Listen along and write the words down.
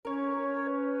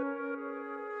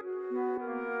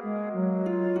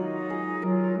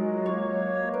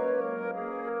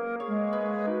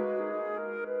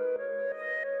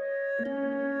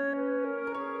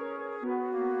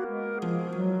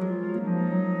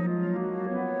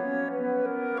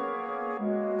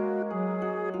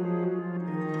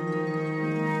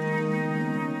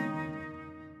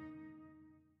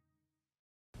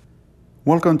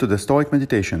Welcome to the Stoic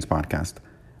Meditations podcast,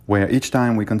 where each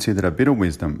time we consider a bit of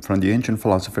wisdom from the ancient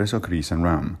philosophers of Greece and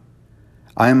Rome.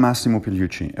 I am Massimo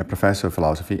Pigliucci, a professor of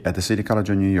philosophy at the City College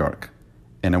of New York,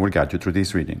 and I will guide you through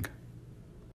this reading.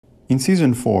 In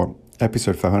Season 4,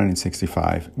 Episode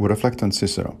 565, we reflect on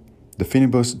Cicero, De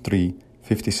Finibus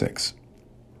 3:56.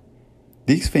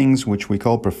 These things which we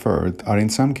call preferred are in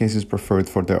some cases preferred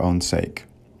for their own sake,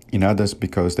 in others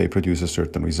because they produce a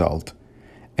certain result,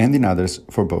 and in others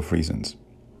for both reasons.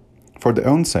 For their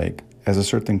own sake, as a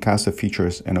certain cast of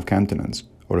features and of countenance,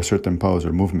 or a certain pose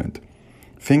or movement,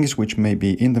 things which may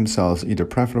be in themselves either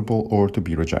preferable or to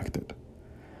be rejected.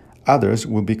 Others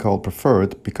will be called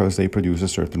preferred because they produce a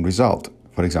certain result,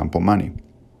 for example, money.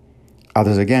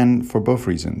 Others again for both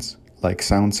reasons, like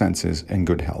sound senses and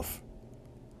good health.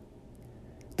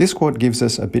 This quote gives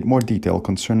us a bit more detail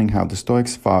concerning how the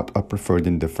Stoics thought of preferred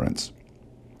indifference.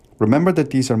 Remember that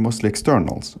these are mostly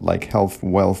externals, like health,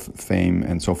 wealth, fame,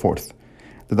 and so forth,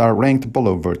 that are ranked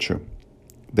below virtue.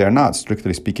 They are not,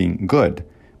 strictly speaking, good,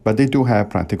 but they do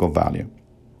have practical value.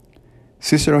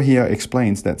 Cicero here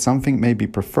explains that something may be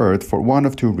preferred for one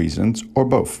of two reasons, or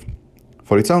both,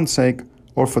 for its own sake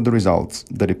or for the results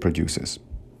that it produces.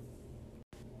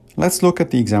 Let's look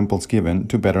at the examples given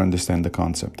to better understand the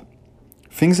concept.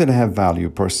 Things that have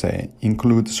value per se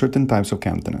include certain types of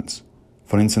countenance.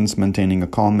 For instance, maintaining a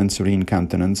calm and serene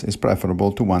countenance is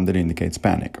preferable to one that indicates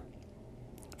panic.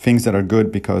 Things that are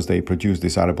good because they produce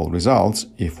desirable results,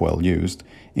 if well used,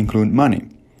 include money.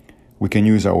 We can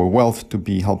use our wealth to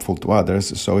be helpful to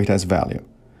others, so it has value.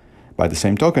 By the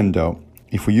same token, though,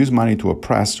 if we use money to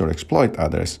oppress or exploit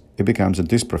others, it becomes a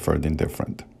dispreferred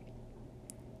indifferent.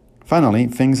 Finally,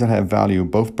 things that have value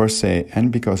both per se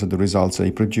and because of the results they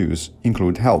produce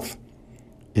include health.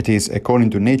 It is according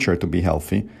to nature to be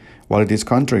healthy, while it is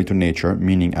contrary to nature,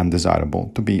 meaning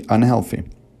undesirable, to be unhealthy.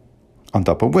 On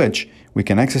top of which, we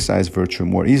can exercise virtue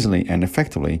more easily and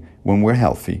effectively when we're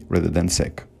healthy rather than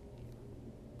sick.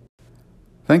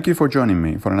 Thank you for joining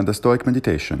me for another Stoic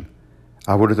meditation.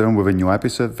 I will return with a new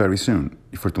episode very soon,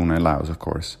 if Fortuna allows, of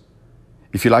course.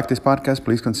 If you like this podcast,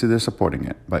 please consider supporting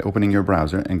it by opening your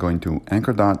browser and going to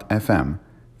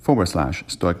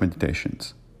anchor.fm/Stoic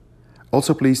Meditations.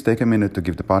 Also, please take a minute to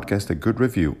give the podcast a good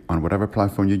review on whatever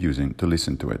platform you're using to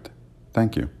listen to it.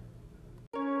 Thank you.